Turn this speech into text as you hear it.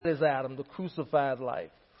is Adam, the crucified life.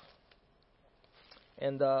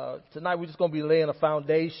 And tonight we're just going to be laying a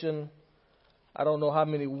foundation. I don't know how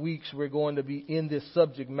many weeks we're going to be in this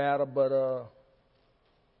subject matter, but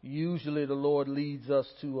usually the Lord leads us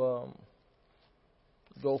to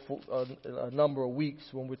go for a number of weeks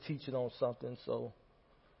when we're teaching on something. So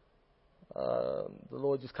the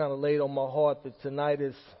Lord just kind of laid on my heart that tonight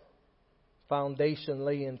is foundation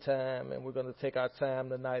laying time, and we're going to take our time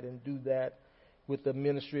tonight and do that with the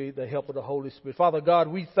ministry, the help of the Holy Spirit. Father God,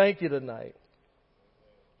 we thank you tonight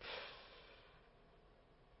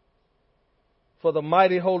for the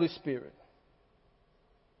mighty Holy Spirit.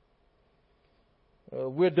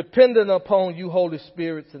 We're dependent upon you, Holy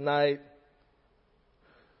Spirit, tonight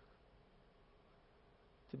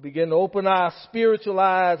to begin to open our spiritual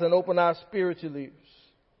eyes and open our spiritual ears.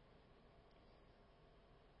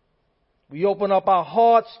 We open up our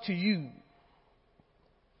hearts to you,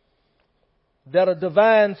 that a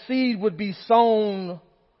divine seed would be sown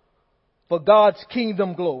for God's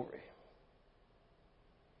kingdom glory.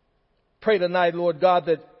 Pray tonight, Lord God,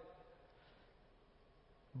 that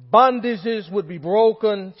bondages would be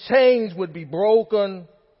broken, chains would be broken.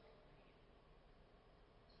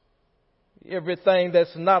 Everything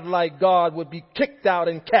that's not like God would be kicked out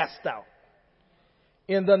and cast out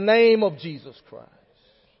in the name of Jesus Christ.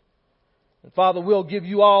 And Father, we'll give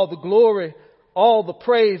you all the glory, all the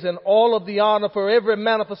praise, and all of the honor for every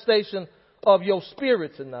manifestation of your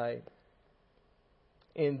Spirit tonight.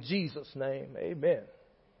 In Jesus' name, amen.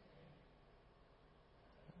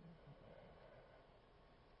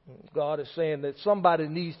 God is saying that somebody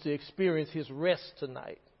needs to experience his rest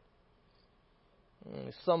tonight.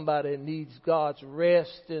 Somebody needs God's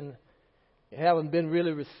rest and haven't been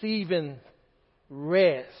really receiving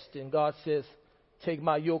rest. And God says, take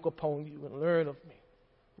my yoke upon you and learn of me.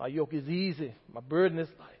 My yoke is easy. My burden is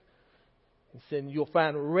light. He said, you'll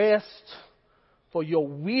find rest for your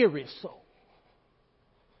weary soul.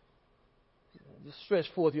 Just stretch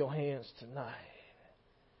forth your hands tonight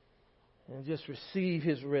and just receive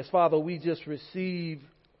his rest. Father, we just receive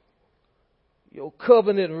your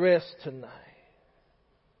covenant rest tonight.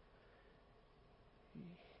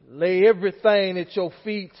 Lay everything at your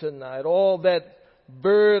feet tonight, all that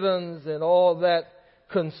burdens and all that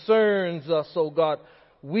concerns us, oh God.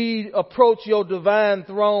 We approach your divine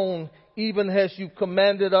throne even as you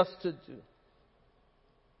commanded us to do.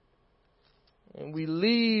 And we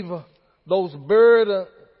leave those burdens,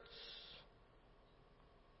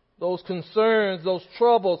 those concerns, those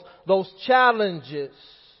troubles, those challenges.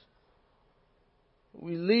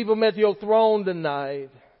 We leave them at your throne tonight.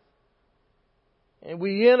 And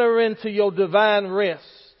we enter into your divine rest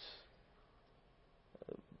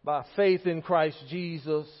by faith in Christ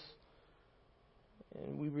Jesus.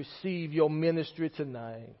 And we receive your ministry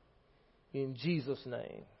tonight. In Jesus'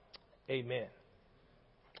 name, amen.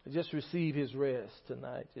 Just receive his rest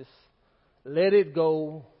tonight. Just let it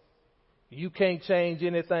go. You can't change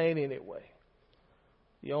anything anyway.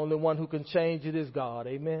 The only one who can change it is God.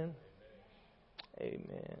 Amen.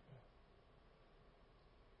 Amen.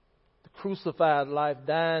 The crucified life,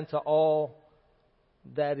 dying to all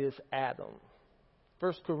that is Adam.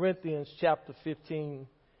 1 Corinthians chapter 15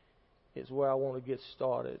 is where I want to get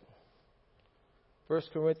started. 1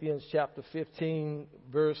 Corinthians chapter 15,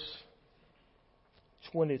 verse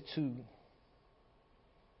 22.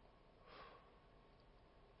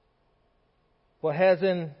 For as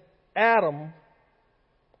in Adam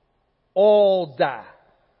all die.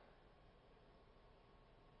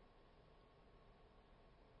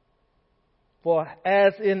 For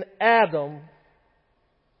as in Adam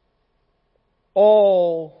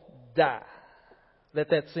all die. Let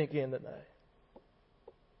that sink in tonight.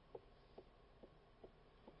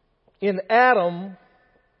 In Adam,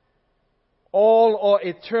 all are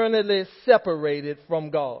eternally separated from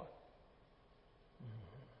God.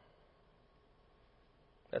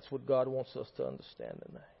 That's what God wants us to understand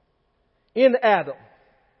tonight. In Adam,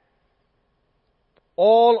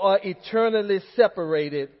 all are eternally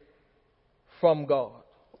separated from God.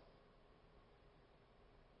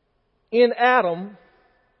 In Adam,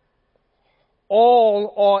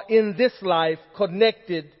 all are in this life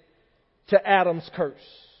connected to Adam's curse,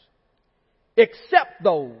 except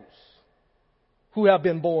those who have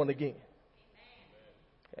been born again.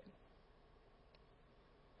 Okay.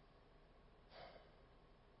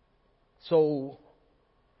 So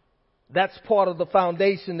that's part of the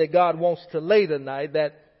foundation that God wants to lay tonight,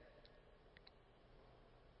 that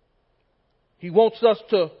he wants us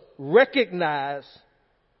to recognize,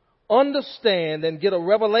 understand, and get a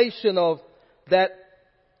revelation of that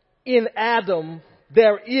in Adam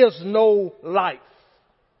there is no life.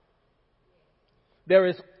 there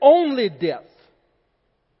is only death.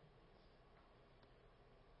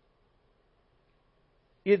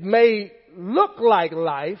 It may look like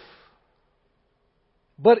life,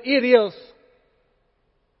 but it is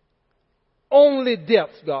only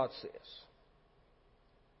death, God says.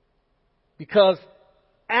 Because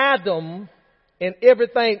Adam and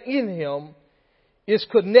everything in him is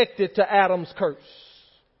connected to Adam's curse.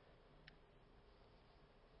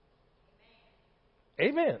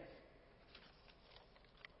 Amen.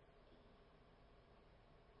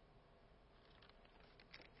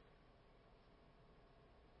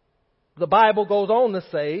 The Bible goes on to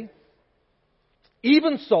say,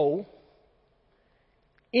 even so,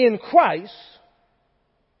 in Christ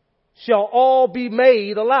shall all be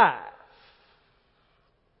made alive.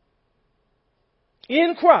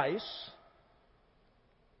 In Christ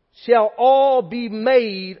shall all be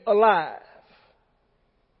made alive.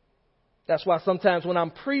 That's why sometimes when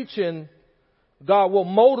I'm preaching, God will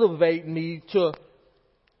motivate me to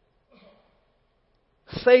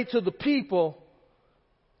say to the people,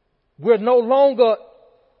 we're no longer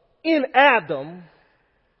in Adam,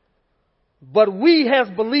 but we as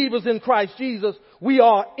believers in Christ Jesus, we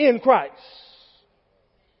are in Christ.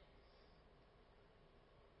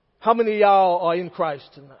 How many of y'all are in Christ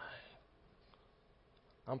tonight?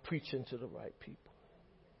 I'm preaching to the right people.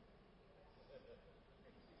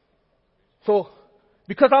 So,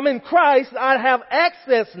 because I'm in Christ, I have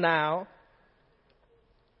access now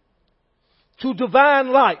to divine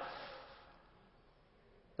life.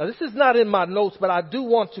 Now, this is not in my notes, but I do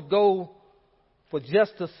want to go for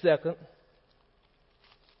just a second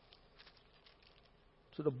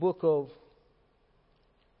to the book of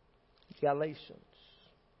Galatians.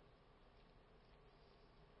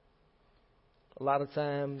 A lot of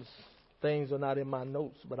times things are not in my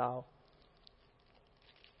notes, but I'll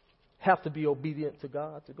have to be obedient to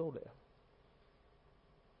God to go there.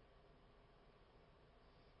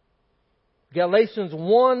 Galatians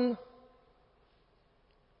 1:15.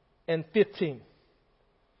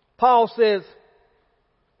 Paul says,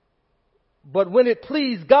 but when it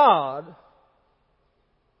pleased God,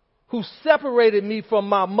 who separated me from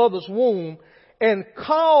my mother's womb and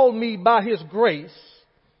called me by his grace.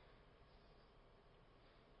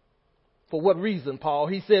 For what reason, Paul?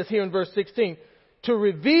 He says here in verse 16, to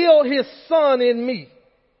reveal his son in me,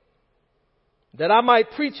 that I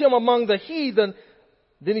might preach him among the heathen.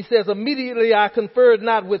 Then he says, immediately I conferred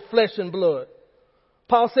not with flesh and blood.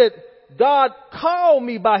 Paul said, God called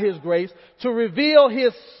me by his grace to reveal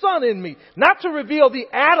his son in me, not to reveal the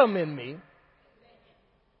Adam in me,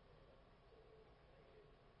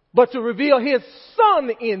 but to reveal his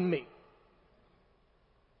son in me.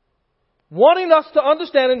 Wanting us to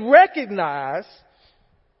understand and recognize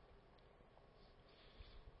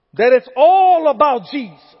that it's all about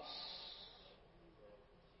Jesus.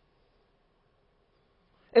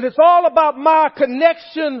 And it's all about my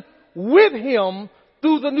connection with him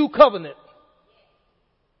through the new covenant.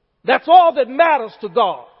 That's all that matters to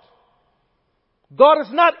God. God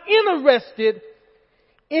is not interested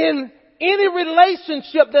in any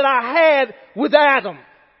relationship that I had with Adam.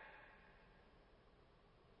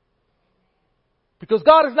 Because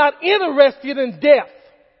God is not interested in death.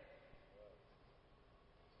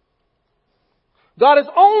 God is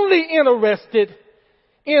only interested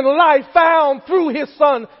in life found through his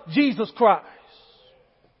son, Jesus Christ.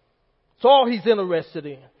 That's all he's interested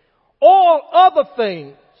in. All other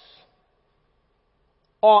things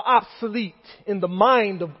are obsolete in the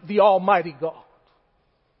mind of the Almighty God.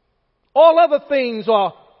 All other things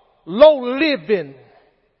are low living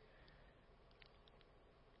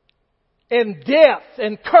and death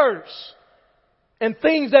and curse and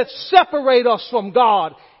things that separate us from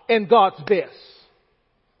God and God's best.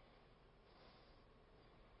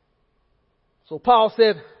 So Paul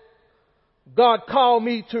said, God called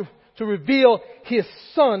me to reveal his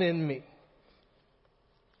son in me.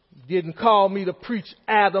 He didn't call me to preach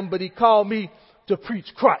Adam, but he called me to preach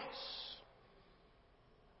Christ.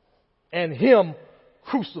 And him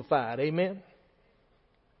crucified. Amen.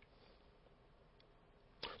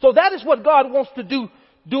 So that is what God wants to do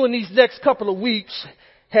during these next couple of weeks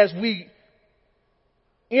as we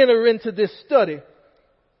enter into this study.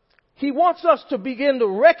 He wants us to begin to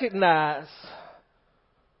recognize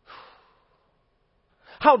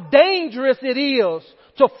how dangerous it is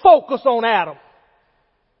to focus on Adam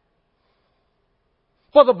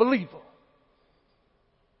for the believer.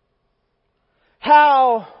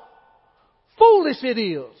 How foolish it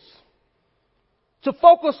is to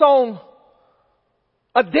focus on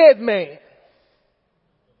a dead man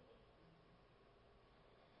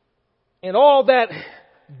and all that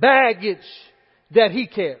baggage that he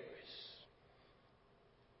carries.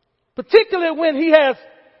 particularly when he has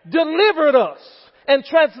delivered us and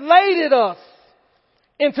translated us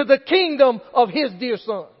into the kingdom of his dear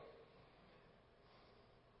Son.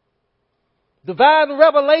 Divine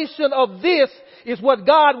revelation of this is what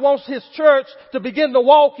God wants his church to begin to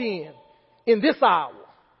walk in this hour.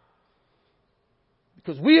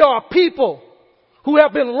 Because we are people who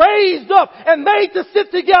have been raised up and made to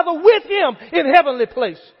sit together with him in heavenly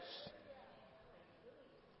places.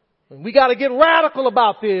 And we got to get radical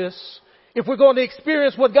about this if we're going to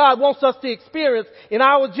experience what God wants us to experience in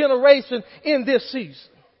our generation in this season.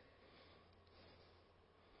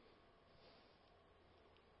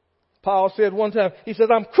 Paul said one time, he says,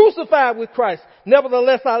 I'm crucified with Christ.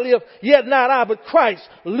 Nevertheless I live, yet not I, but Christ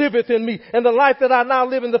liveth in me. And the life that I now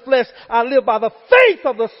live in the flesh, I live by the faith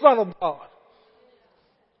of the Son of God.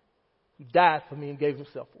 He died for me and gave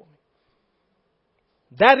himself for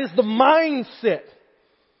me. That is the mindset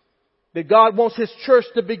that God wants his church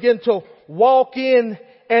to begin to walk in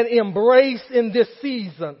and embrace in this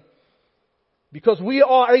season. Because we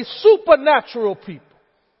are a supernatural people.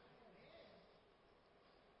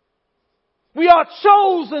 We are a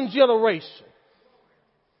chosen generation.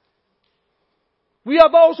 We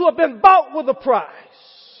are those who have been bought with a price.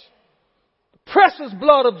 The precious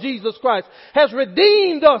blood of Jesus Christ has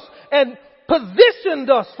redeemed us and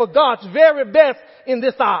positioned us for God's very best in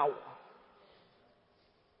this hour.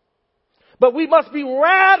 But we must be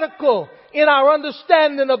radical in our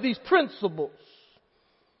understanding of these principles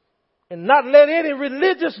and not let any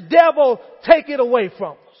religious devil take it away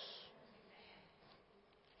from us.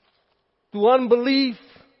 Through unbelief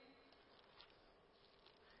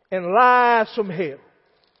and lies from hell.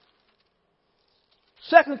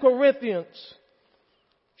 2 Corinthians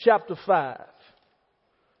chapter 5,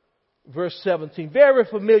 verse 17. Very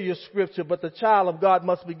familiar scripture, but the child of God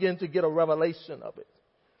must begin to get a revelation of it.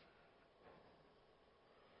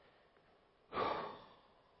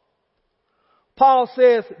 Paul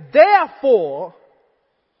says, therefore,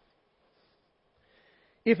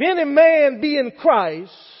 if any man be in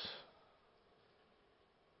Christ,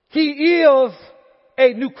 he is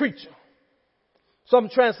a new creature. Some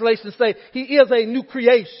translations say he is a new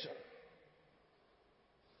creation.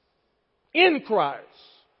 In Christ,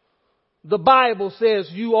 the Bible says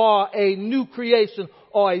you are a new creation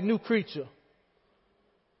or a new creature.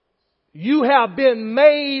 You have been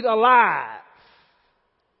made alive.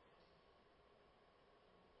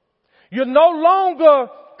 You're no longer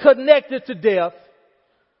connected to death,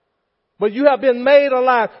 but you have been made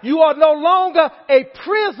alive. You are no longer a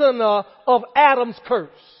prisoner of Adam's curse.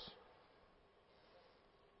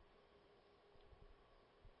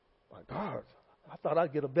 My God, I thought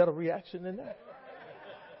I'd get a better reaction than that.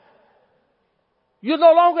 You're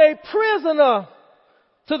no longer a prisoner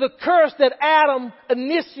to the curse that Adam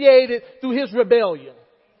initiated through his rebellion.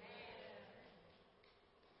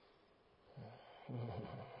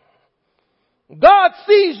 God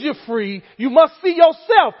sees you free. You must see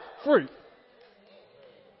yourself free.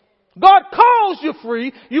 God calls you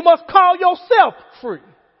free. You must call yourself free.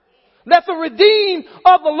 Let the redeemed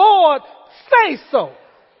of the Lord say so.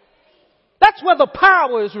 That's where the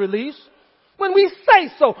power is released. When we say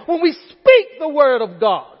so, when we speak the word of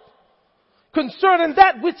God concerning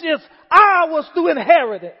that which is ours through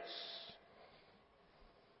inheritance.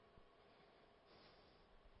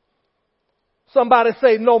 Somebody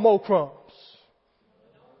say no more crumbs.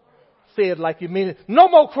 Say it like you mean it. No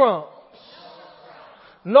more crumbs.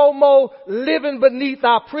 No more living beneath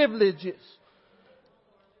our privileges.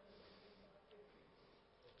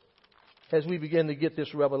 As we begin to get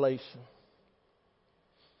this revelation.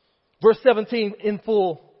 Verse 17 in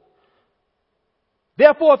full.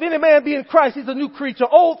 Therefore, if any man be in Christ, he's a new creature.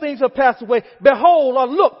 Old things have passed away. Behold, or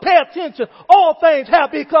look, pay attention. All things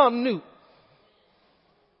have become new.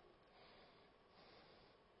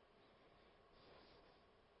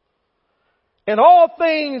 And all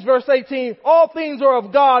things, verse 18, all things are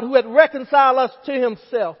of God who had reconciled us to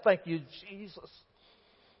himself. Thank you, Jesus.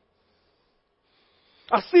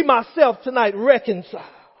 I see myself tonight reconciled.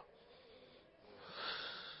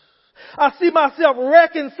 I see myself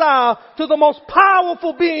reconciled to the most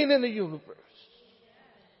powerful being in the universe.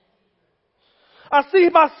 I see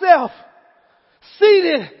myself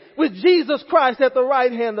seated with Jesus Christ at the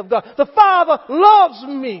right hand of God. The Father loves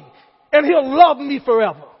me and he'll love me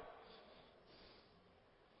forever.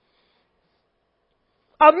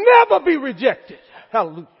 I'll never be rejected.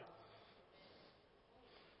 Hallelujah.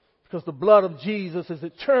 Because the blood of Jesus is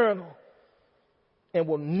eternal and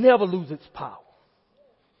will never lose its power.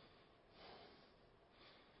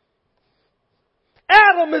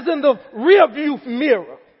 Adam is in the rearview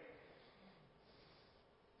mirror.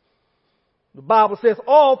 The Bible says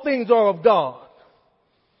all things are of God.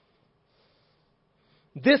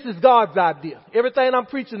 This is God's idea. Everything I'm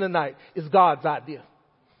preaching tonight is God's idea.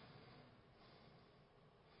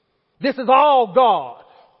 This is all God.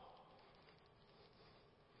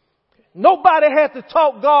 Nobody had to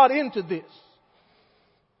talk God into this.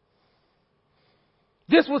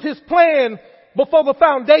 This was His plan before the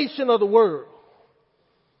foundation of the world.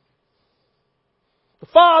 The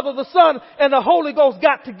Father, the Son, and the Holy Ghost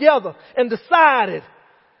got together and decided,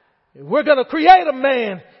 we're going to create a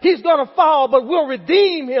man. He's going to fall, but we'll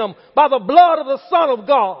redeem him by the blood of the Son of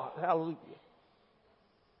God. Hallelujah.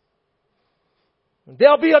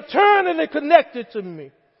 There'll be eternity connected to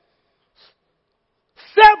me,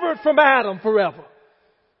 severed from Adam forever,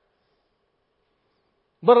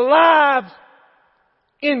 but alive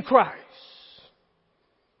in Christ.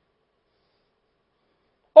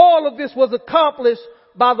 All of this was accomplished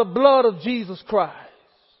by the blood of Jesus Christ.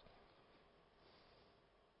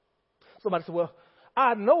 Somebody said, well,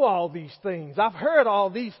 I know all these things. I've heard all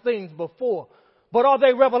these things before. But are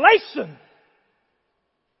they revelation?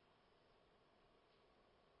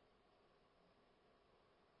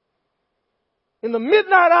 In the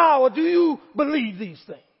midnight hour, do you believe these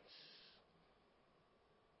things?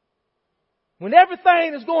 When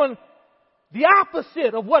everything is going the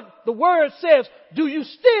opposite of what the Word says, do you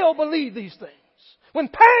still believe these things? When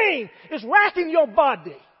pain is racking your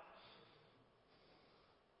body,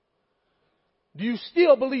 do you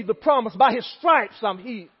still believe the promise, by His stripes I'm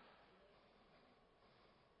healed?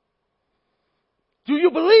 Do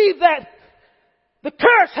you believe that the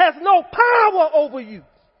curse has no power over you?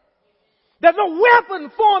 That no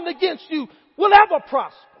weapon formed against you will ever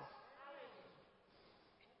prosper?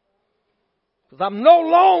 Because I'm no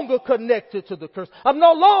longer connected to the curse. I'm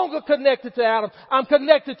no longer connected to Adam. I'm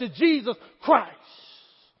connected to Jesus Christ.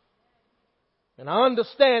 And I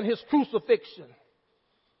understand His crucifixion.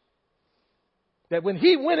 That when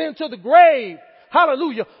He went into the grave,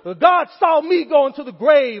 hallelujah, God saw me go into the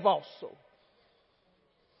grave also.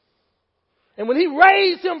 And when He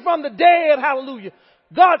raised Him from the dead, hallelujah,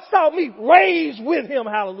 God saw me raised with Him,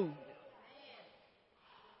 hallelujah.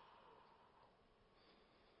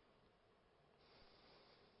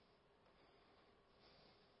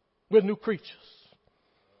 We're new creatures.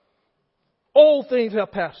 Old things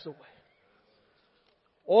have passed away.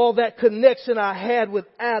 All that connection I had with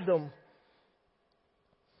Adam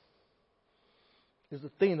is a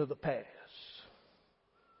thing of the past.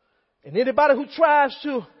 And anybody who tries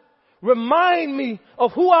to remind me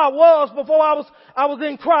of who I was before I was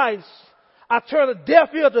in Christ, I turn a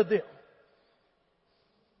deaf ear to them.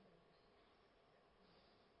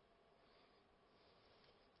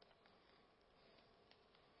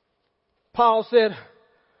 Paul said,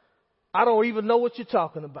 I don't even know what you're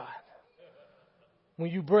talking about when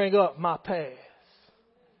you bring up my past.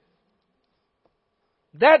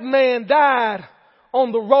 That man died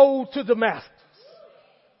on the road to Damascus.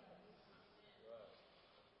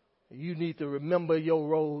 You need to remember your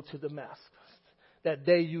road to Damascus. That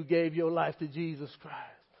day you gave your life to Jesus Christ.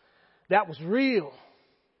 That was real.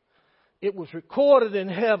 It was recorded in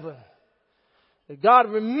heaven. That God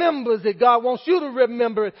remembers it. God wants you to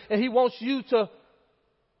remember it. And He wants you to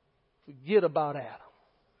forget about Adam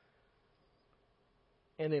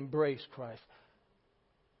and embrace Christ.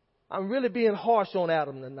 I'm really being harsh on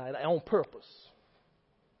Adam tonight on purpose.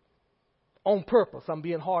 On purpose, I'm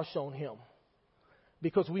being harsh on him.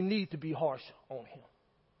 Because we need to be harsh on him.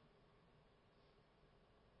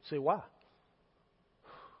 Say, why?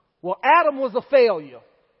 Well, Adam was a failure.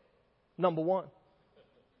 Number one.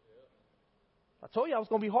 I told you I was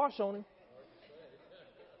going to be harsh on him.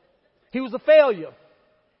 He was a failure.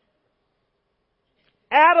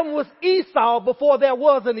 Adam was Esau before there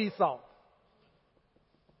was an Esau.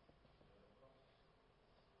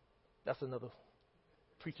 That's another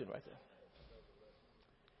preaching right there.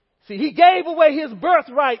 See, he gave away his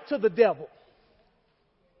birthright to the devil.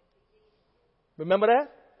 Remember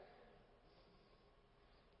that?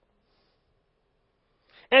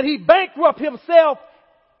 And he bankrupted himself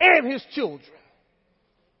and his children.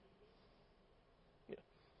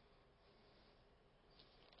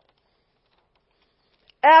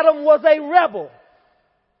 Adam was a rebel.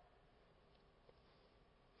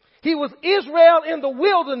 He was Israel in the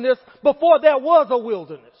wilderness before there was a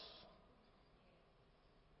wilderness.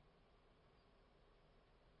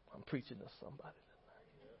 I'm preaching to somebody tonight.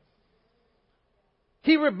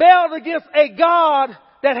 He rebelled against a God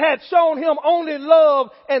that had shown him only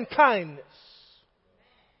love and kindness,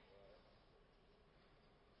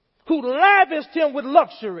 who lavished him with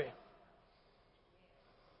luxury.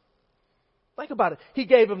 Think about it. He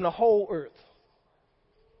gave him the whole earth.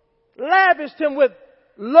 lavished him with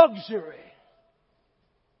luxury,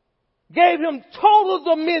 gave him total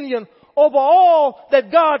dominion over all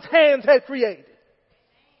that God's hands had created.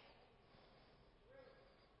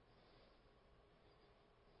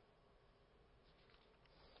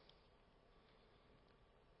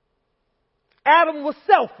 Adam was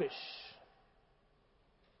selfish.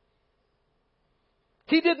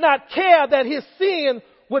 He did not care that his sin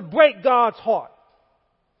would break God's heart.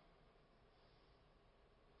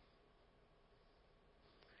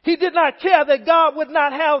 He did not care that God would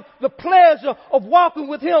not have the pleasure of walking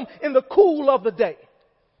with him in the cool of the day.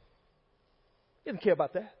 He didn't care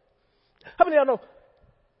about that. How many of y'all know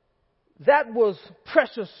that was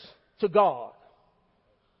precious to God?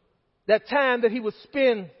 That time that he would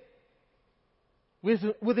spend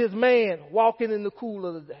with his man walking in the cool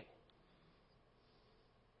of the day.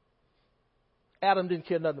 Adam didn't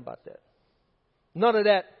care nothing about that. None of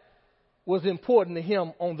that was important to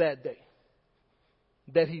him on that day,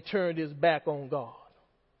 that he turned his back on God.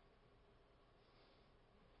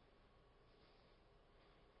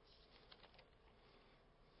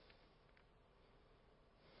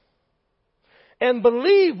 And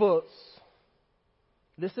believers,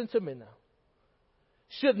 listen to me now,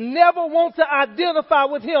 should never want to identify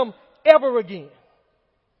with him ever again.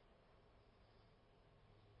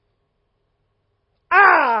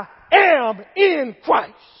 I am in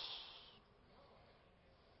Christ.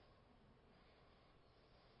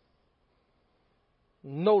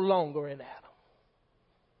 No longer in Adam.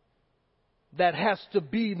 That has to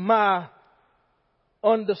be my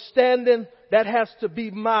understanding. That has to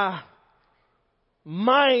be my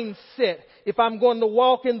mindset if I'm going to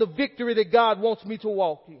walk in the victory that God wants me to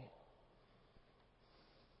walk in.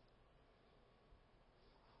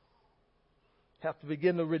 Have to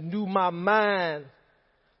begin to renew my mind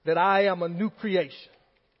that I am a new creation.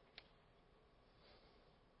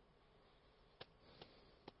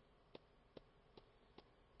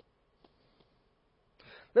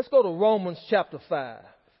 Let's go to Romans chapter 5.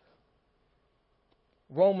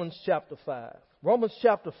 Romans chapter 5. Romans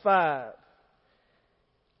chapter 5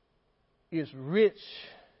 is rich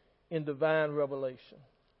in divine revelation.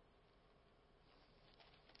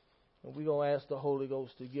 And we're going to ask the Holy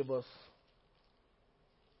Ghost to give us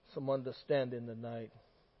some understanding tonight.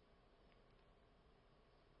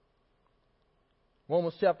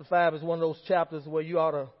 Romans chapter 5 is one of those chapters where you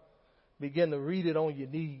ought to begin to read it on your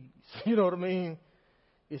knees. You know what I mean?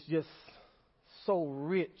 It's just so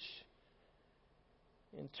rich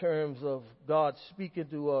in terms of God speaking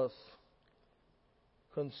to us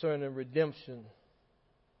concerning redemption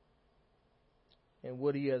and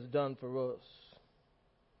what he has done for us.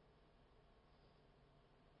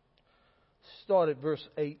 Start at verse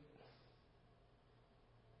 8,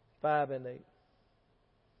 5 and 8.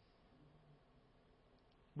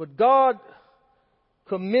 But God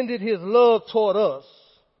commended his love toward us,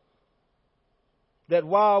 that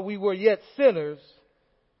while we were yet sinners,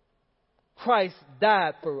 Christ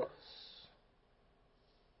died for us.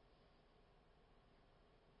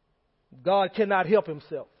 God cannot help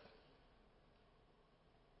himself.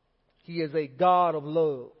 He is a God of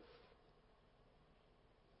love.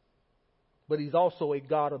 But he's also a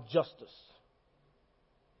God of justice.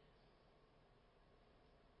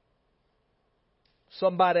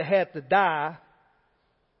 Somebody had to die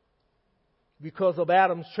because of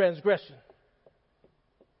Adam's transgression.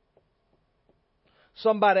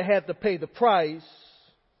 Somebody had to pay the price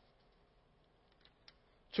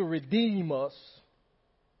to redeem us.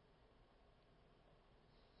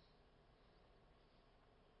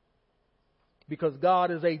 Because God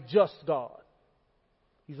is a just God.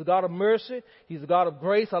 He's a God of mercy. He's a God of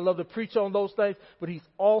grace. I love to preach on those things. But he's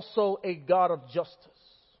also a God of justice.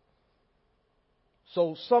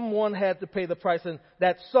 So someone had to pay the price. And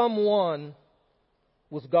that someone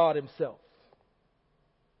was God himself.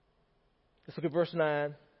 Let's look at verse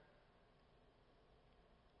 9.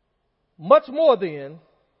 Much more then,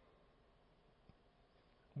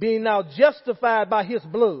 being now justified by his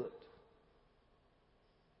blood,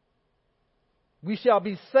 we shall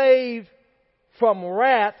be saved from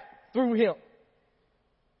wrath through him.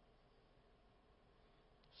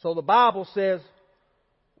 So the Bible says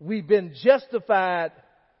we've been justified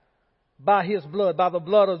by his blood, by the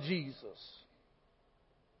blood of Jesus.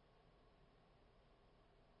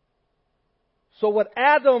 So what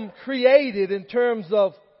Adam created in terms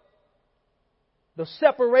of the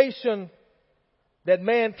separation that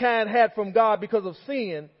mankind had from God because of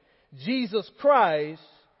sin, Jesus Christ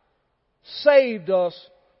saved us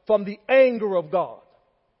from the anger of God.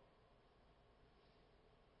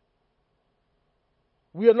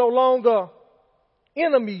 We are no longer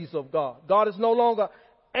enemies of God. God is no longer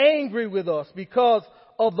angry with us because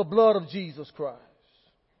of the blood of Jesus Christ.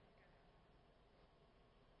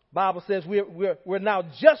 Bible says we're now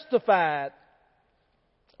justified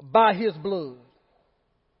by his blood.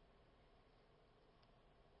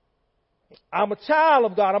 I'm a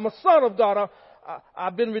child of God. I'm a son of God.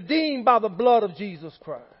 I've been redeemed by the blood of Jesus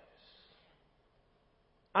Christ.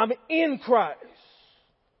 I'm in Christ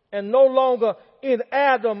and no longer in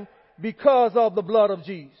Adam because of the blood of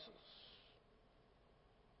Jesus.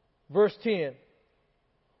 Verse 10.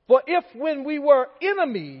 For if when we were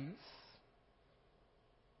enemies,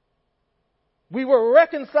 we were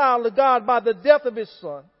reconciled to God by the death of his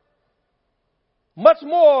Son, much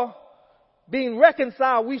more being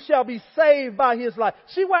reconciled, we shall be saved by his life.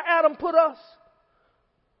 See where Adam put us?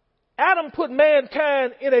 Adam put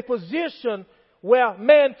mankind in a position where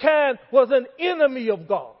mankind was an enemy of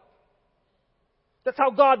God. That's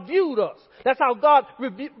how God viewed us. That's how God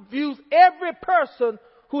views every person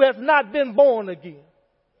who has not been born again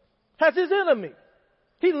as his enemy.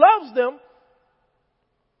 He loves them.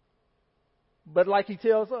 But like he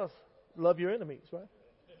tells us, love your enemies, right?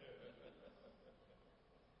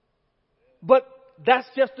 But that's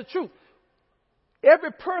just the truth.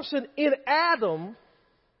 Every person in Adam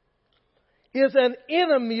is an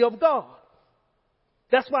enemy of God.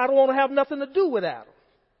 That's why I don't want to have nothing to do with Adam.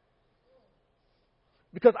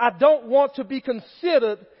 Because I don't want to be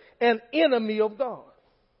considered an enemy of God.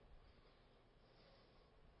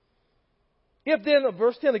 If then,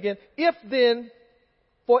 verse 10 again, if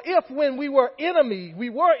when we were enemies,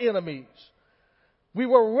 we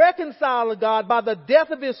were reconciled to God by the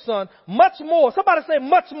death of his Son, much more, somebody say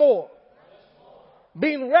much more.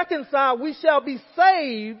 Being reconciled, we shall be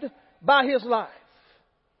saved by his life.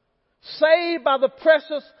 Saved by the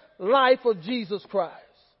precious life of Jesus Christ.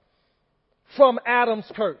 From Adam's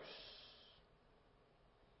curse.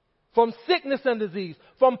 From sickness and disease.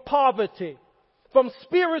 From poverty. From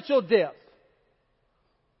spiritual death.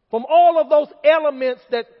 From all of those elements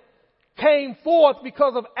that came forth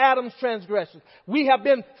because of Adam's transgression. We have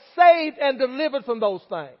been saved and delivered from those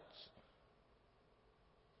things.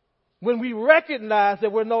 When we recognize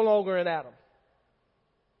that we're no longer in Adam.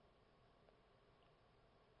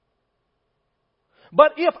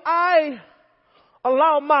 But if I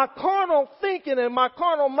allow my carnal thinking and my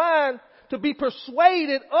carnal mind to be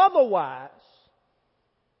persuaded otherwise,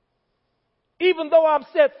 even though I'm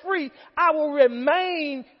set free, I will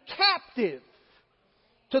remain captive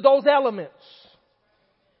to those elements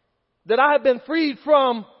that I have been freed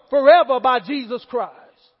from forever by Jesus Christ.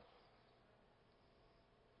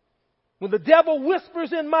 When the devil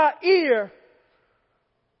whispers in my ear,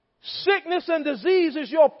 sickness and disease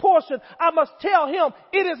is your portion, I must tell him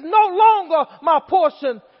it is no longer my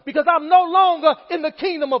portion because I'm no longer in the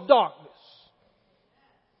kingdom of darkness.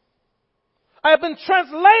 I have been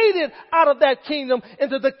translated out of that kingdom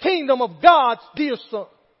into the kingdom of God's dear Son.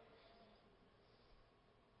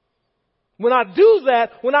 When I do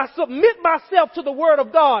that, when I submit myself to the Word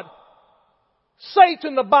of God,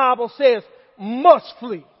 Satan, the Bible says, must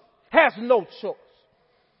flee, has no choice.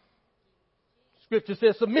 Scripture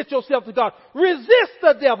says, submit yourself to God. Resist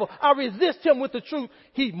the devil. I resist him with the truth.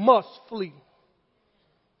 He must flee.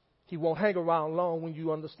 He won't hang around long when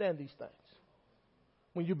you understand these things.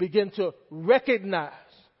 When you begin to recognize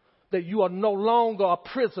that you are no longer a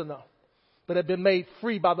prisoner, but have been made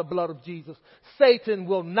free by the blood of Jesus, Satan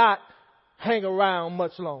will not hang around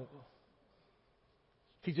much longer.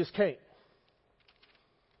 He just can't.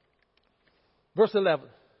 Verse 11.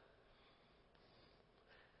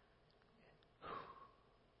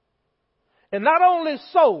 And not only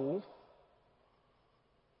so,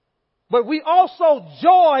 but we also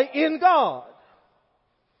joy in God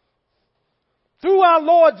through our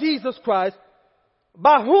Lord Jesus Christ,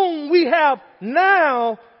 by whom we have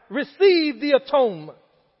now received the atonement.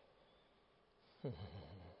 Oh,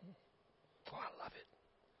 I love it.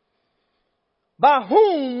 By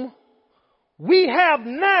whom we have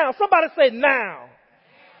now, somebody say now.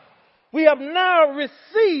 We have now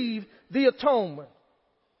received the atonement.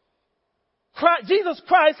 Jesus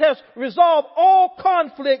Christ has resolved all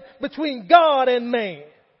conflict between God and man.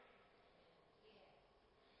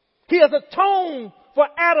 He has atoned for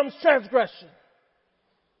Adam's transgression.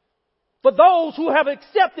 For those who have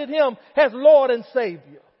accepted him as Lord and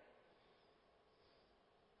Savior.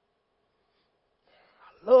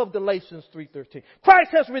 I love Galatians 3:13.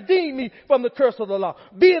 Christ has redeemed me from the curse of the law,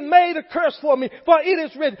 being made a curse for me. For it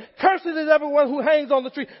is written, cursed is everyone who hangs on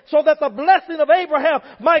the tree, so that the blessing of Abraham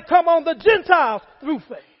might come on the Gentiles through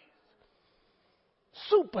faith.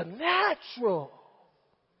 Supernatural.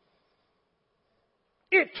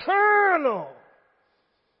 Eternal.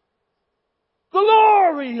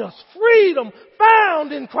 glorious freedom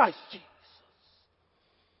found in Christ Jesus.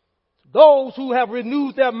 Those who have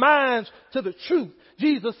renewed their minds to the truth.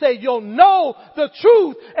 Jesus said, you'll know the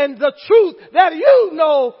truth, and the truth that you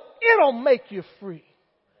know, it'll make you free.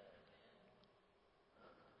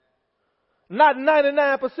 Not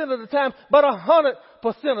 99% of the time, but 100%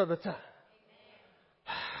 of the time.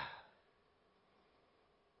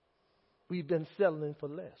 We've been settling for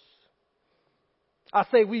less. I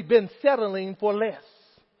say we've been settling for less.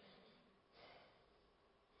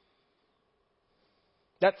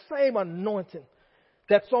 That same anointing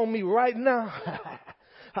that's on me right now,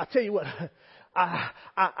 I tell you what,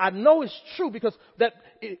 I know it's true because that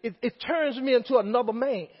it turns me into another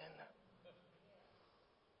man.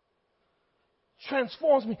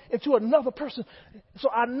 Transforms me into another person. So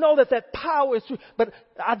I know that power is true, but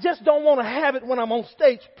I just don't want to have it when I'm on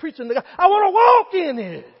stage preaching to God. I want to walk in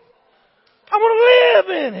it. I want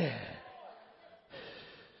to live in it.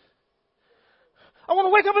 I want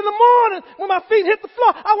to wake up in the morning when my feet hit the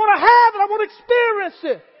floor. I want to have it. I want to experience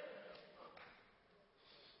it.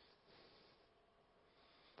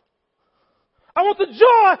 I want the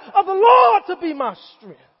joy of the Lord to be my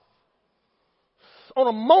strength. On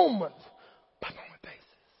a moment by moment basis.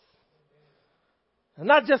 And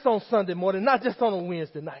not just on Sunday morning, not just on a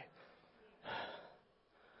Wednesday night.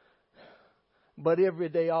 But every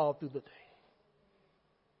day, all through the day.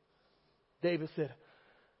 David said,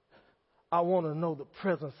 I want to know the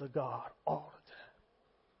presence of God all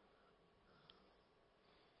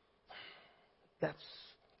the time. That's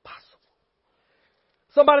possible.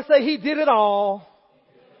 Somebody say, He did it all.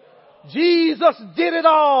 Jesus did it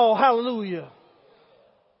all. Hallelujah.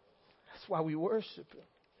 That's why we worship Him.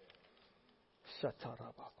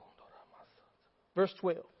 Verse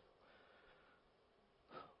 12.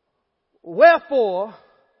 Wherefore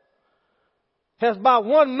has by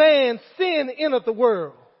one man sin entered the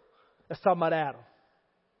world. Let's talk about Adam.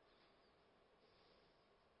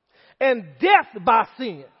 And death by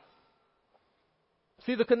sin.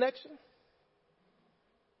 See the connection?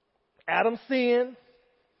 Adam sinned.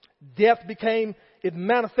 Death it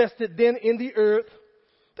manifested then in the earth.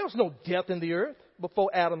 There was no death in the earth before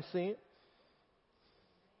Adam sinned.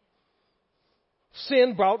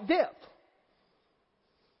 Sin brought death.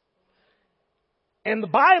 And the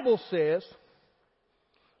Bible says,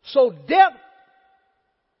 so death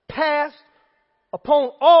passed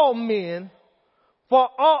upon all men, for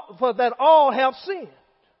that all have sinned.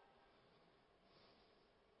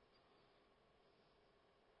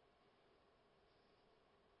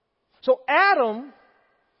 So Adam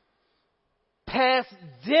passed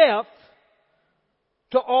death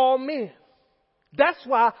to all men. That's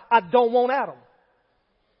why I don't want Adam.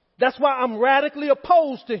 That's why I'm radically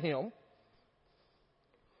opposed to him.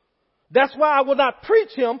 That's why I will not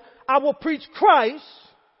preach him. I will preach Christ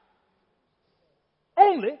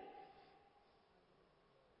only.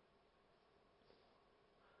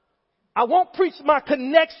 I won't preach my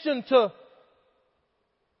connection to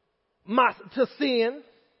sin,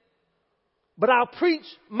 but I'll preach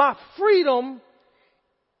my freedom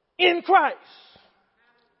in Christ.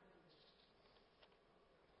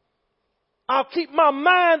 I'll keep my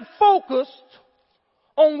mind focused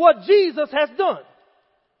on what Jesus has done.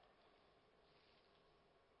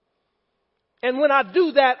 And when I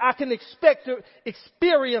do that, I can expect to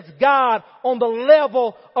experience God on the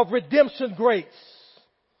level of redemption grace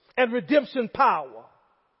and redemption power.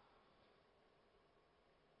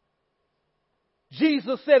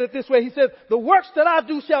 Jesus said it this way. He said, the works that I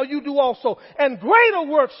do shall you do also, and greater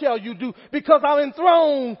works shall you do, because I'm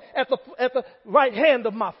enthroned at the right hand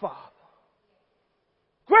of my Father.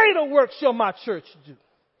 Greater works shall my church do.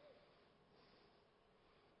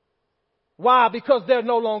 Why? Because they're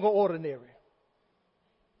no longer ordinary.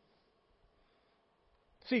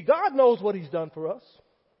 See, God knows what He's done for us.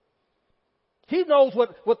 He knows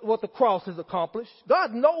what the cross has accomplished.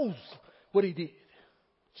 God knows what He did.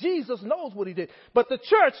 Jesus knows what He did. But the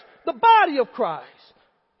church, the body of Christ,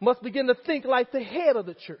 must begin to think like the head of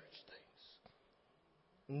the church thinks.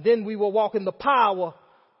 And then we will walk in the power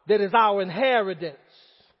that is our inheritance.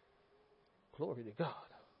 Glory to God.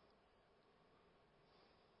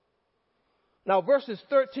 Now, verses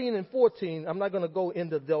 13 and 14, I'm not going to go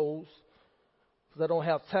into those because I don't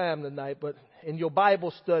have time tonight, but in your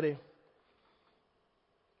Bible study,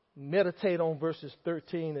 meditate on verses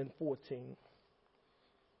 13 and 14.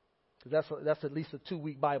 Because that's at least a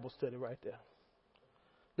 2-week Bible study right there.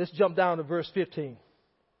 Let's jump down to verse 15.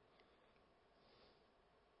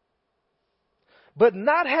 But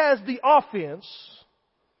not has the offense.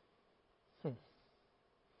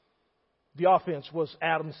 The offense was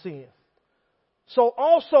Adam's sin. so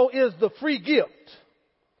also is the free gift.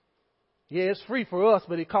 Yeah, it's free for us,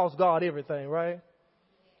 but it costs God everything, right?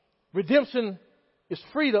 Redemption is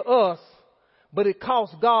free to us, but it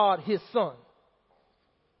costs God his son.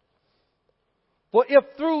 For if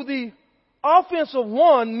through the offense of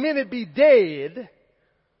one many be dead,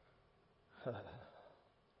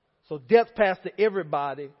 so death passed to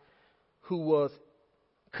everybody who was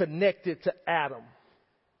connected to Adam,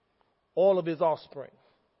 all of his offspring.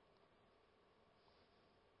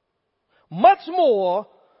 Much more,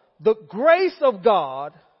 the grace of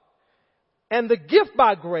God and the gift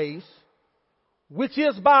by grace, which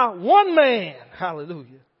is by one man,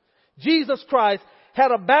 hallelujah, Jesus Christ,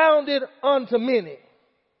 had abounded unto many.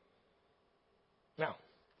 Now,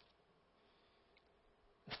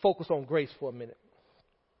 let's focus on grace for a minute.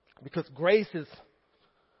 Because grace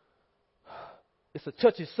it's a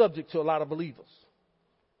touchy subject to a lot of believers.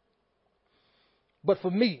 But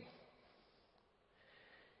for me,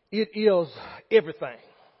 it is everything.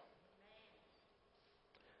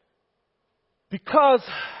 Because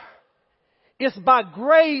it's by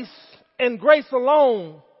grace and grace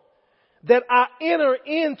alone that I enter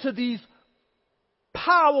into these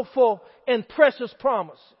powerful and precious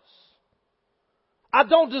promises. I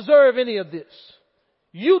don't deserve any of this.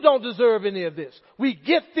 You don't deserve any of this. We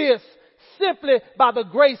get this simply by the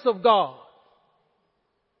grace of God.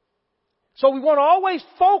 So we want to always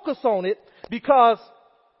focus on it because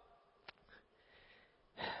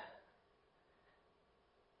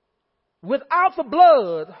without the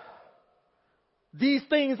blood, these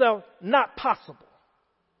things are not possible.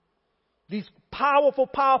 These powerful,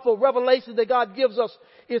 powerful revelations that God gives us,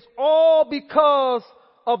 it's all because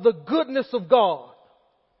of the goodness of God.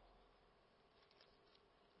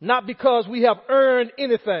 Not because we have earned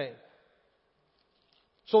anything.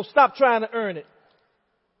 So stop trying to earn it.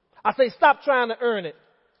 I say stop trying to earn it.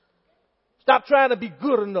 Stop trying to be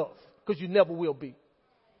good enough, because you never will be.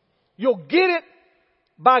 You'll get it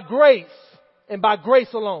by grace and by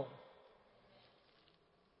grace alone.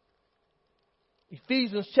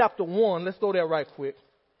 Ephesians chapter 1, let's go there right quick.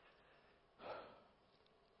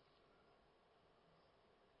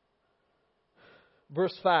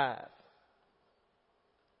 Verse 5.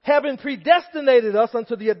 Having predestinated us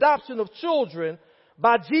unto the adoption of children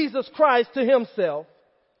by Jesus Christ to himself,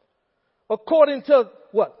 according to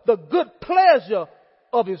what? The good pleasure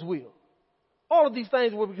of his will. All of these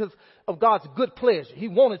things were because of God's good pleasure. He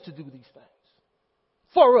wanted to do these things.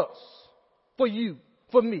 For us. For you.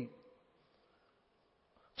 For me.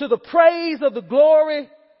 To the praise of the glory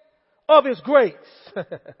of his grace.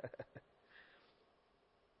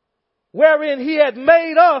 Wherein he had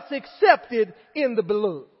made us accepted in the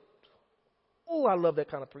beloved. Oh, I love that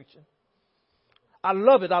kind of preaching. I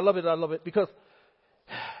love it, I love it, I love it. Because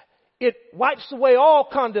it wipes away all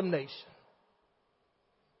condemnation.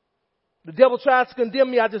 The devil tries to condemn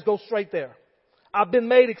me, I just go straight there. I've been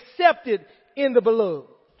made accepted in the beloved.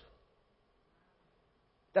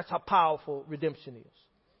 That's how powerful redemption is.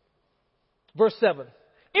 Verse 7.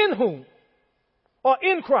 In whom, or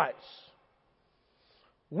in Christ,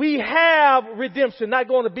 we have redemption. Not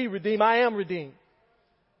going to be redeemed, I am redeemed.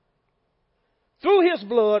 Through his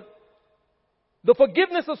blood, the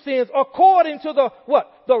forgiveness of sins according to the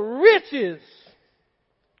what? The riches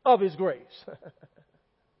of his grace.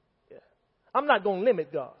 Yeah. I'm not going to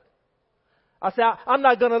limit God. I say I'm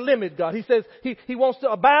not going to limit God. He says he wants to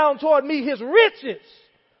abound toward me his riches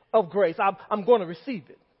of grace. I'm going to receive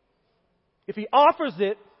it. If he offers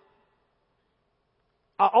it,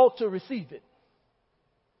 I ought to receive it.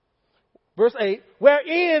 Verse 8,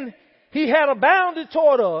 wherein he had abounded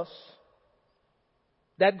toward us,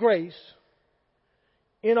 that grace,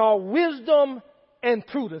 in our wisdom and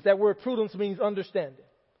prudence. That word prudence means understanding.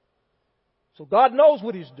 So God knows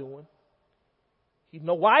what he's doing. He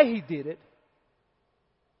knows why he did it.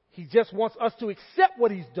 He just wants us to accept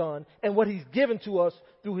what he's done and what he's given to us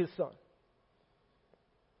through his son.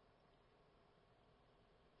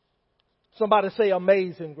 Somebody say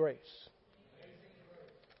amazing grace.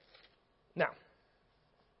 Now,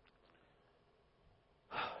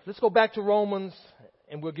 let's go back to Romans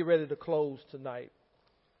and we'll get ready to close tonight.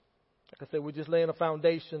 Like I said, we're just laying a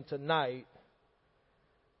foundation tonight.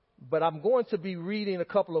 But I'm going to be reading a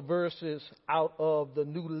couple of verses out of the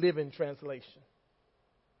New Living Translation.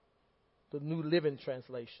 The New Living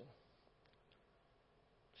Translation.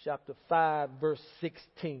 Chapter 5, verse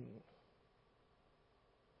 16.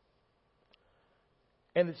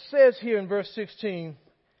 And it says here in verse 16,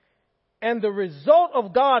 and the result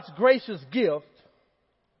of God's gracious gift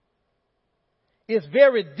is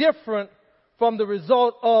very different from the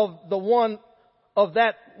result of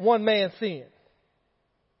that one man's sin.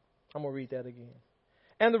 I'm going to read that again.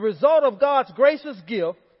 And the result of God's gracious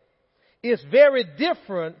gift is very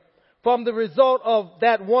different from the result of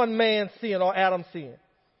that one man's sin or Adam's sin.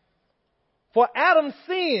 For Adam's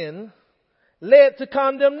sin led to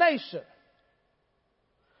condemnation.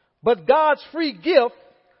 But God's free gift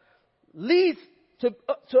leads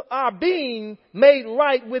to our being made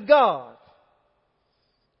right with God,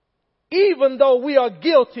 even though we are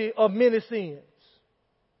guilty of many sins.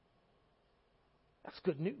 That's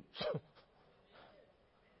good news.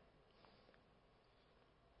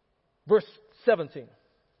 Verse 17.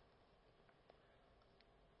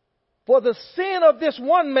 For the sin of this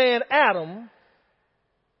one man, Adam,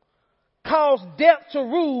 caused death to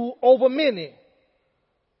rule over many.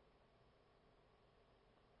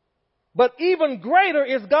 But even greater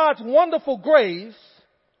is God's wonderful grace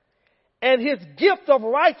and his gift of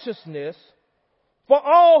righteousness, for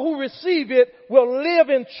all who receive it will live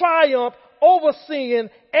in triumph over sin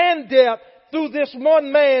and death through this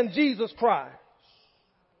one man, Jesus Christ.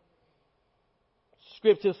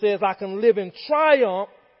 Scripture says I can live in triumph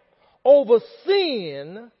over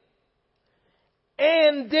sin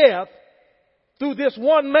and death through this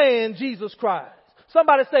one man, Jesus Christ.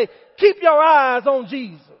 Somebody say, keep your eyes on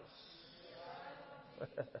Jesus.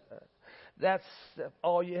 That's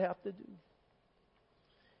all you have to do.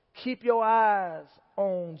 Keep your eyes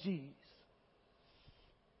on Jesus.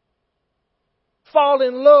 Fall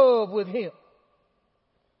in love with him.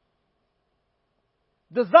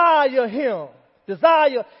 Desire him.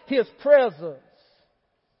 Desire his presence.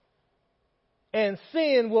 And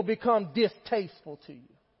sin will become distasteful to you.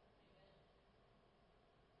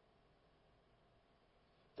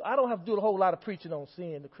 I don't have to do a whole lot of preaching on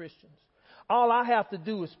sin to Christians. All I have to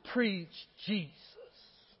do is preach Jesus.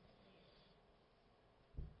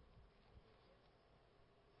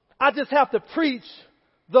 I just have to preach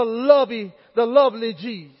the lovely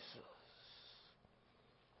Jesus.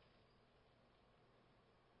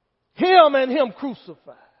 Him and him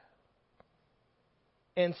crucified.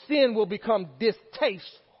 And sin will become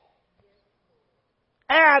distasteful.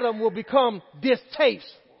 Adam will become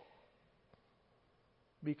distasteful.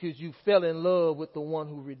 Because you fell in love with the one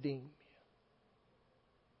who redeemed you.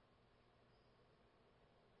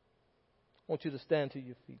 I want you to stand to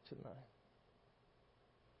your feet tonight.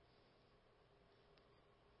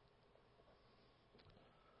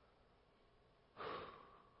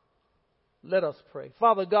 Let us pray.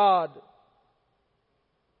 Father God,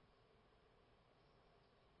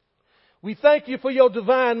 we thank you for your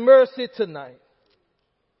divine mercy tonight.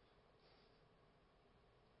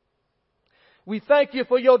 We thank you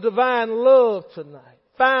for your divine love tonight,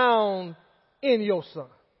 found in your Son.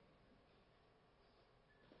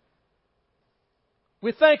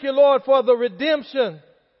 We thank you, Lord, for the redemption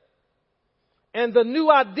and the new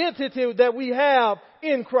identity that we have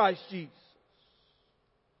in Christ Jesus.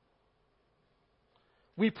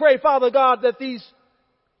 We pray, Father God, that these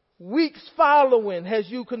weeks following, as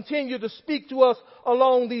you continue to speak to us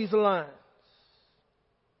along these lines,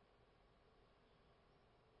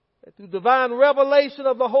 that through divine revelation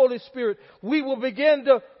of the Holy Spirit, we will begin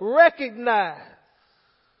to recognize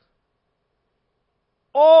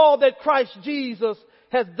all that Christ Jesus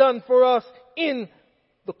has done for us in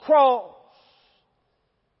the cross,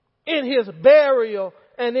 in his burial,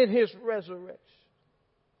 and in his resurrection.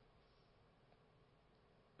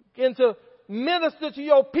 Begin to minister to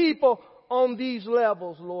your people on these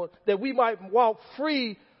levels, Lord, that we might walk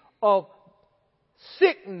free of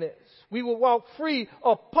sickness. We will walk free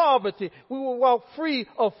of poverty. We will walk free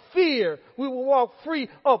of fear. We will walk free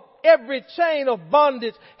of every chain of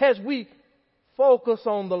bondage as we focus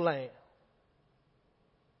on the Lamb.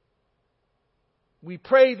 We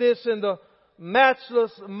pray this in the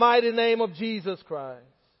matchless, mighty name of Jesus Christ.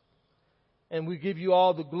 And we give you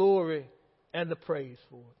all the glory and the praise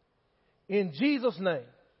for it. In Jesus' name,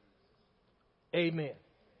 amen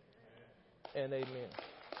and amen.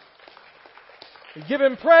 We give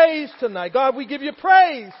him praise tonight. God, we give you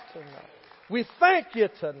praise tonight. We thank you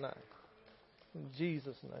tonight. In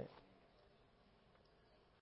Jesus' name.